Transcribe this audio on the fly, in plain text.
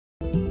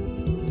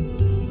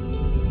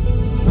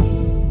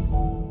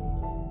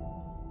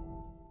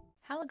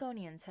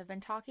Allegonians have been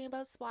talking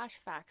about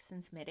Splashifax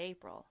since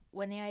mid-April,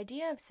 when the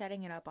idea of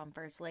setting it up on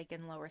First Lake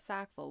in Lower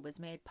Sackville was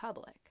made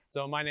public.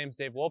 So my name's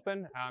Dave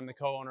Wolpin. I'm the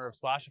co-owner of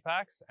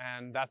Splashifax,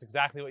 and that's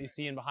exactly what you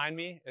see in behind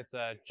me. It's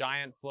a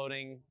giant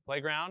floating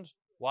playground,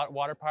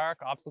 water park,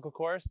 obstacle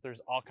course.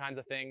 There's all kinds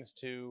of things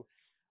to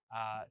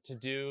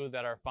do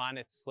that are fun.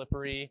 It's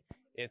slippery.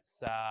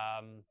 It's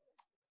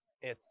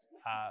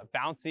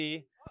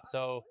bouncy.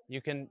 So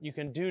you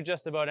can do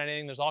just about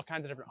anything. There's all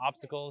kinds of different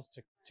obstacles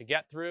to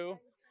get through.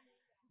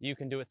 You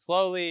can do it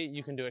slowly,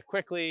 you can do it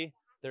quickly.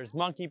 There's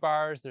monkey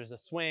bars, there's a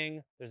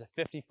swing, there's a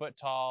 50-foot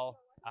tall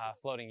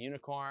floating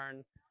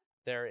unicorn.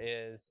 There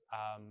is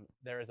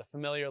a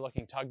familiar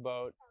looking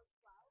tugboat.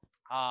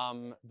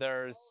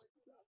 There's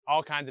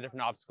all kinds of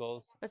different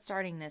obstacles. But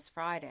starting this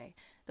Friday,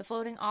 the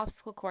floating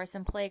obstacle course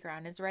and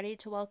playground is ready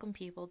to welcome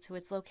people to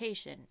its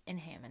location in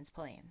Hammonds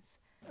Plains.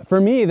 For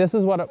me, this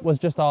is what it was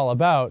just all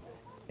about.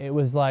 It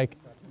was like,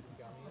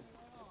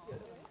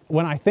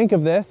 when I think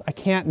of this, I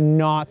can't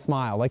not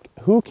smile. Like,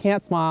 who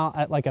can't smile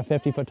at like a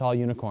 50-foot tall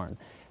unicorn?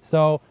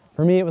 So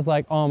for me, it was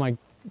like, oh my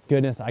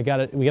goodness, we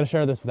gotta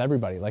share this with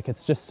everybody. Like,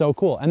 it's just so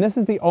cool. And this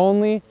is the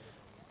only,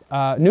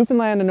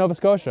 Newfoundland and Nova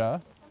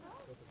Scotia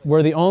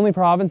were the only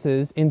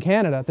provinces in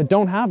Canada that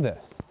don't have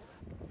this.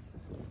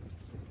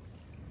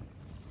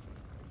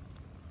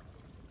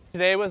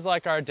 Today was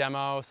like our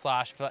demo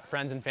slash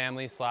friends and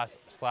family slash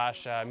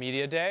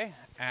media day.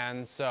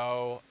 And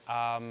so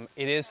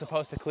it is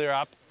supposed to clear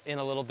up in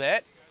a little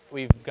bit.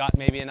 We've got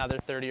maybe another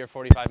 30 or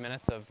 45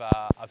 minutes of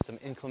some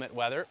inclement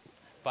weather.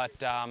 But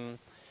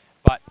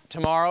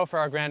tomorrow for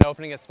our grand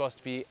opening, it's supposed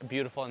to be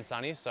beautiful and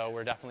sunny, so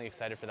we're definitely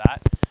excited for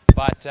that.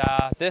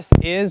 But this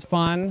is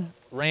fun,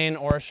 rain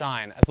or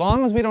shine, as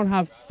long as we don't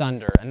have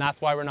thunder, and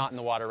that's why we're not in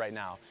the water right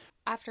now.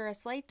 After a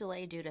slight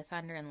delay due to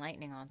thunder and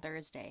lightning on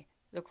Thursday,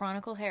 the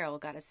Chronicle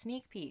Herald got a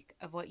sneak peek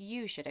of what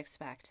you should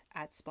expect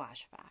at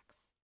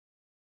Splashifax.